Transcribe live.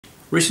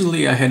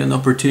Recently I had an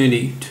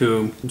opportunity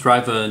to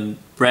drive a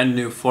brand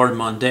new Ford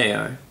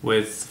Mondeo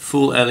with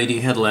full LED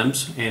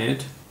headlamps in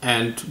it,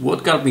 and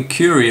what got me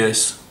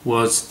curious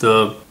was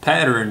the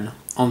pattern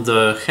on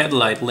the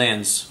headlight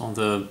lens, on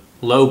the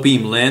low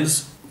beam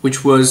lens,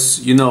 which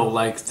was, you know,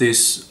 like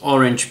this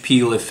orange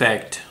peel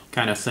effect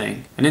kind of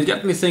thing. And it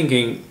got me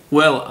thinking,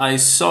 well, I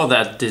saw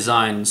that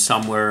design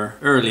somewhere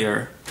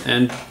earlier,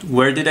 and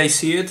where did I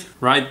see it?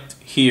 Right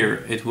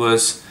here. It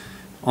was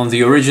on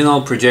the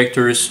original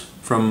projectors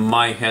from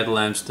my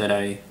headlamps that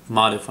I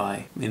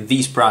modify in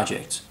these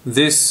projects.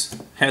 This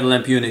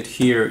headlamp unit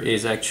here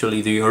is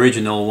actually the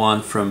original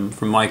one from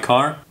my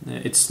car.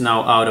 It's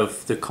now out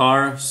of the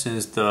car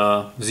since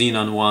the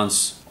xenon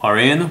ones are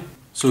in.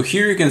 So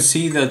here you can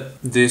see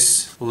that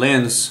this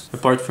lens,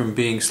 apart from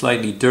being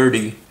slightly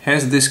dirty,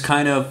 has this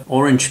kind of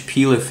orange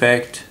peel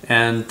effect,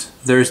 and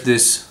there's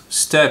this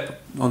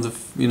step on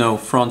the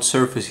front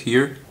surface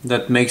here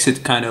that makes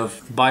it kind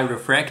of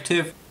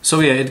birefractive. So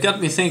yeah, it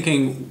got me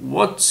thinking,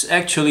 what's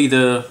actually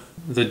the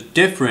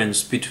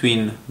difference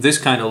between this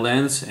kind of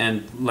lens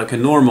and like a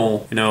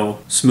normal,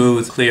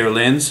 smooth, clear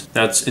lens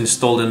that's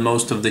installed in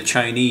most of the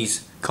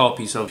Chinese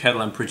copies of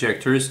headlamp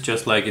projectors,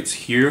 just like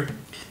it's here.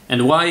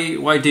 And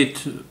why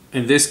did,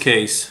 in this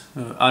case,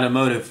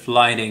 automotive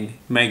lighting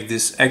make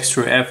this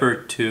extra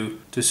effort to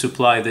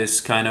supply this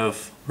kind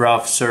of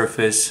rough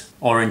surface,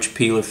 orange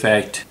peel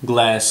effect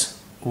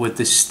glass with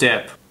this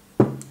step?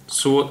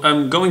 So what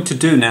I'm going to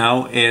do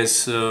now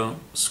is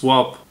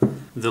swap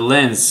the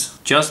lens,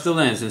 just the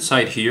lens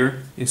inside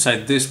here,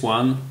 inside this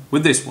one,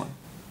 with this one.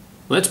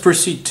 Let's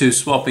proceed to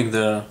swapping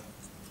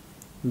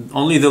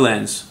only the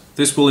lens.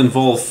 This will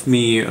involve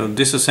me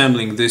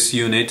disassembling this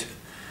unit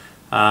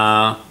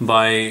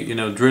by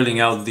drilling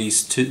out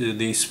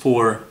these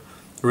 4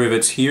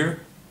 rivets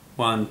here,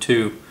 1,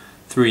 2,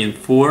 3 and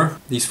 4,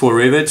 these 4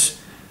 rivets.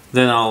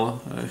 Then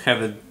I'll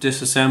have it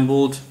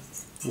disassembled.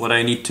 What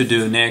I need to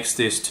do next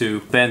is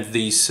to bend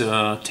these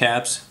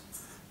tabs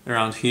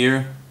around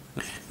here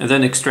and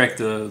then extract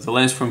the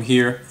lens from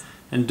here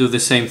and do the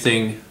same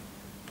thing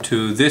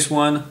to this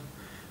one.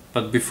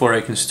 But before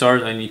I can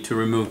start, I need to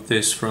remove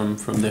this from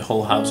the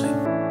whole housing.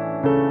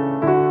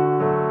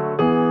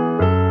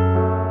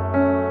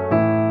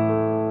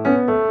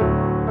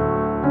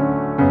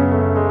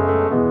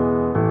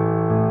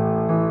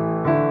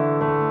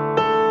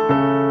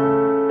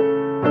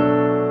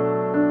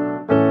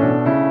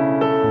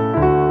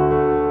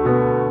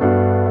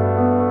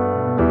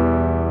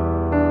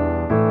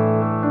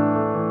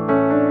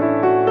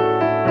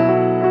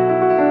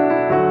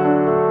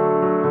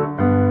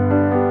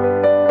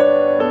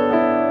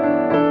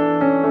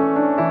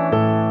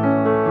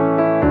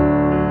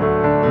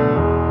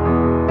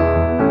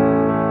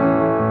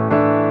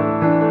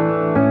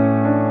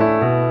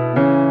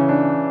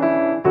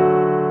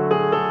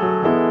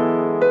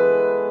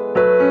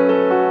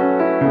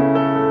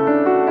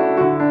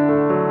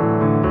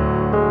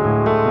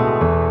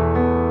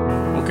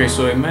 Okay,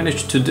 so I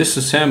managed to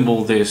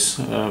disassemble this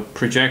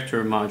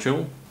projector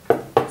module.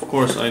 Of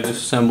course, I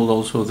disassembled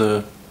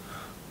also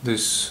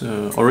this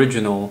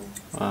original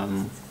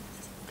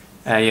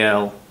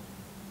AL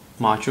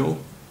module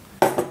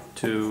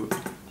to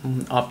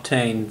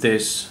obtain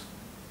this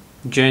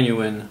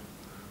genuine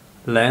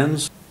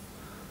lens.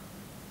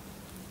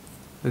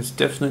 It's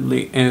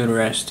definitely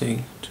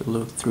interesting to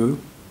look through.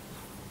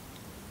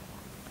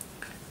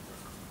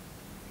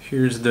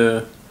 Here's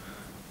the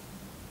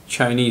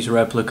Chinese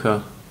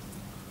replica,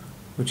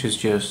 which is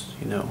just,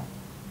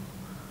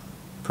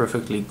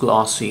 perfectly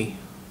glossy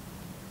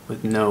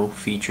with no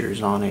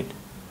features on it.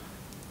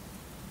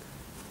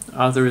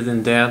 Other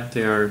than that,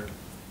 they are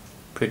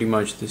pretty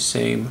much the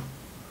same.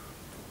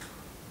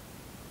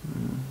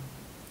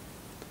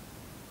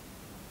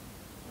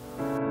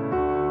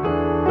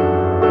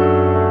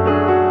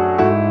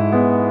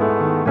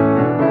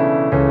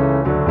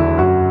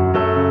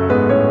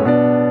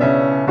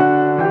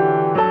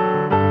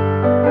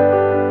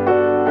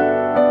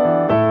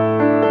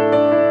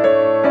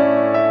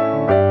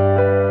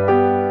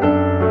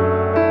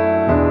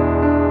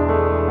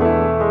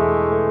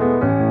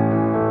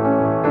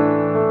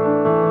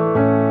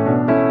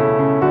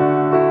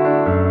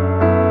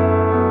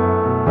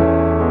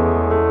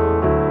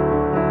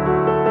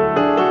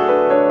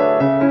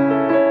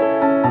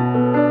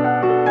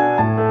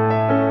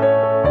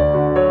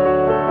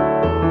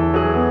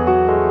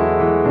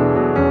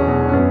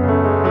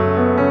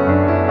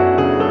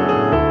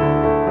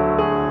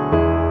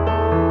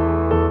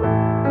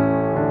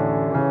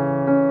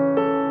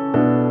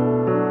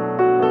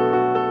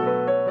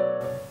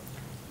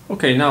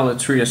 Okay, now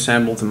let's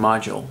reassemble the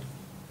module.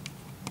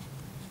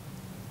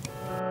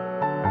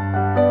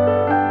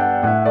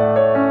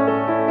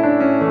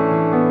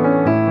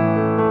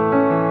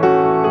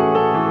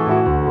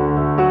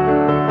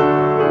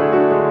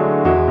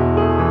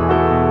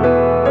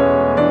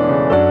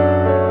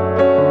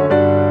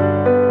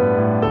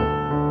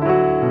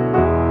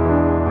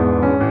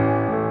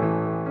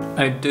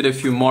 I did a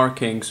few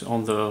markings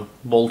on the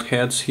bolt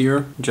heads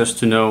here just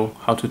to know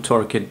how to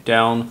torque it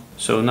down.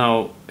 So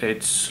now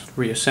it's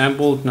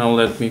reassembled. Now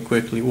let me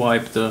quickly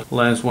wipe the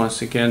lens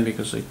once again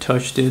because I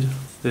touched it.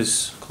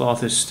 This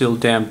cloth is still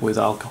damp with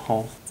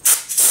alcohol.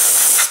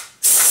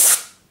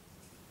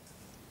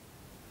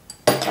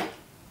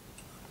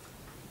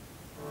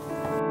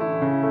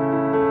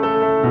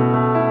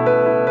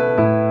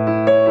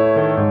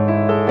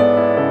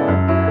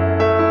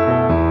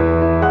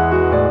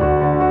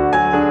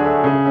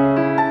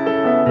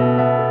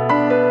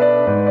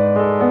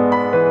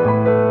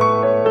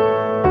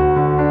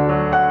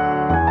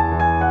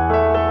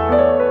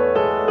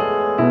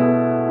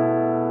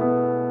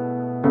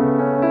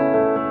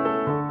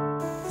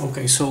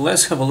 Okay, so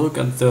let's have a look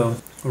at the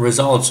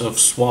results of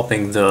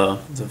swapping the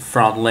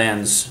front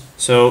lens.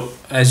 So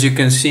as you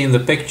can see in the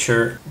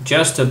picture,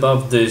 just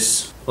above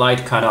this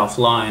light cutoff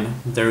line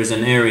there is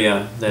an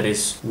area that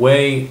is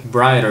way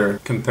brighter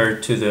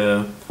compared to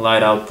the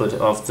light output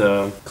of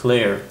the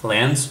clear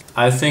lens.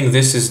 I think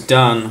this is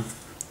done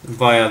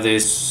via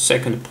this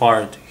second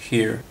part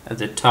here at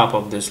the top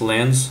of this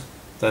lens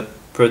that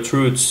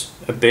protrudes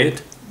a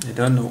bit. I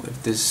don't know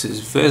if this is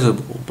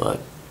visible,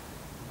 but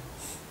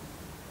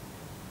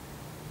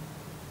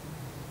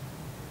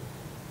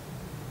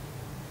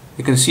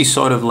you can see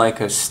sort of like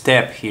a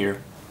step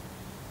here.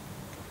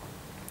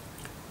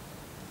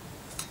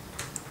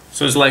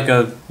 So it's like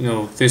a, you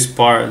know, this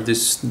part,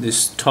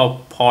 this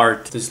top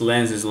part, this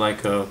lens is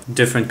like a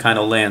different kind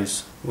of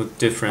lens with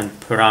different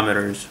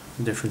parameters,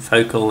 different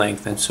focal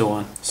length and so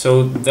on.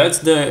 So that's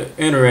the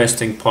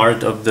interesting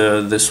part of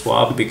the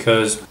swap,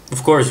 because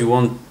of course you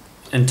want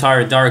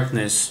entire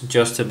darkness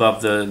just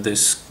above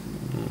this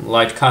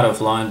light cutoff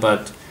line,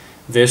 but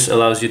this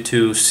allows you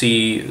to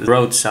see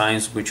road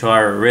signs which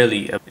are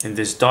really in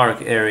this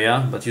dark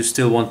area, but you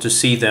still want to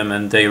see them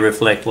and they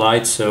reflect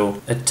light.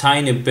 So a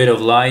tiny bit of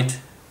light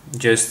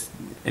just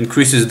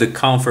increases the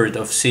comfort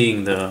of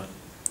seeing the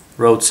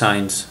road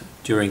signs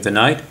during the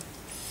night.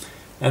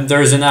 And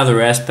there's another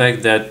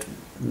aspect that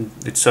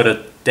it sort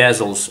of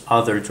dazzles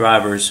other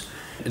drivers.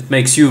 It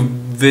makes you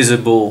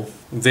visible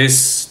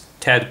this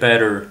tad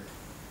better.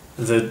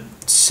 The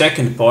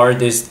second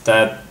part is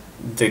that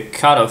the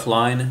cutoff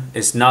line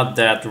is not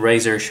that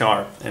razor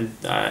sharp, and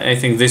I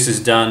think this is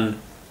done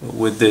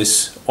with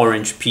this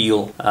orange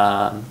peel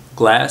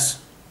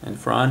glass in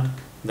front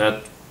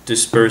that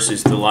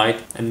disperses the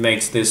light and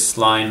makes this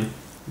line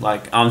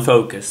like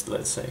unfocused,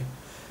 let's say.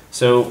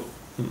 So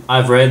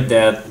I've read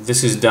that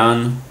this is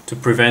done to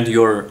prevent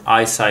your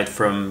eyesight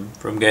from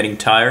getting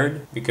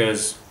tired,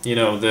 because you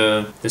know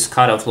this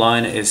cutoff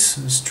line is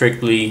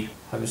strictly,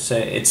 how to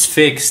say, it's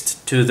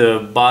fixed to the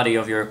body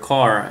of your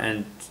car,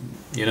 and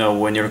you know,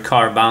 when your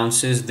car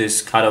bounces,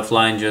 this cutoff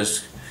line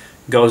just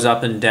goes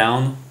up and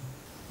down.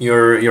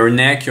 Your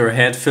neck, your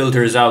head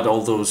filters out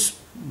all those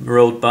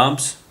road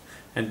bumps,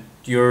 and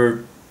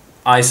your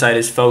eyesight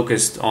is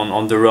focused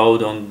on the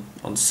road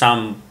on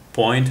some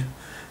point,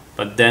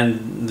 but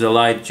then the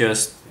light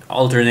just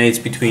alternates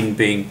between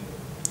being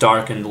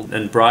dark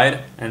and bright,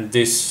 and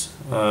this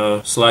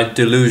slight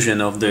delusion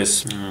of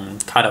this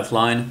cutoff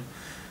line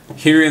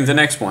here in the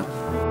next one.